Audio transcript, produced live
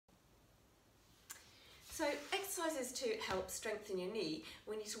So exercises to help strengthen your knee,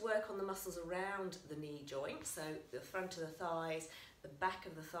 we need to work on the muscles around the knee joint, so the front of the thighs, the back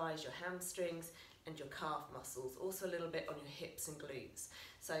of the thighs, your hamstrings and your calf muscles, also a little bit on your hips and glutes.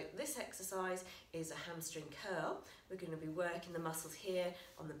 So this exercise is a hamstring curl. We're going to be working the muscles here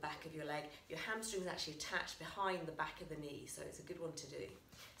on the back of your leg. Your hamstring is actually attached behind the back of the knee, so it's a good one to do.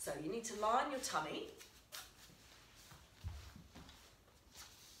 So you need to lie on your tummy,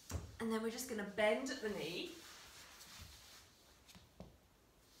 and then we're just going to bend at the knee,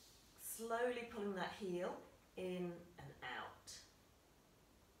 slowly pulling that heel in and out.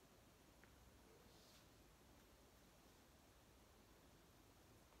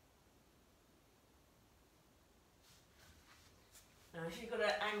 Now if you've got an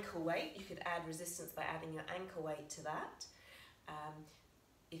ankle weight, you could add resistance by adding your ankle weight to that.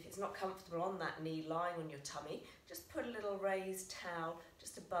 If it's not comfortable on that knee, lying on your tummy, just put a little raised towel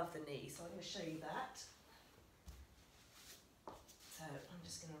just above the knee. So I'm going to show you that. So I'm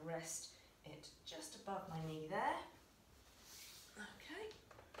just going to rest it just above my knee there. Okay.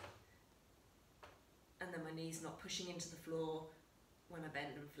 And then my knee's not pushing into the floor when I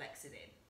bend and flex it in.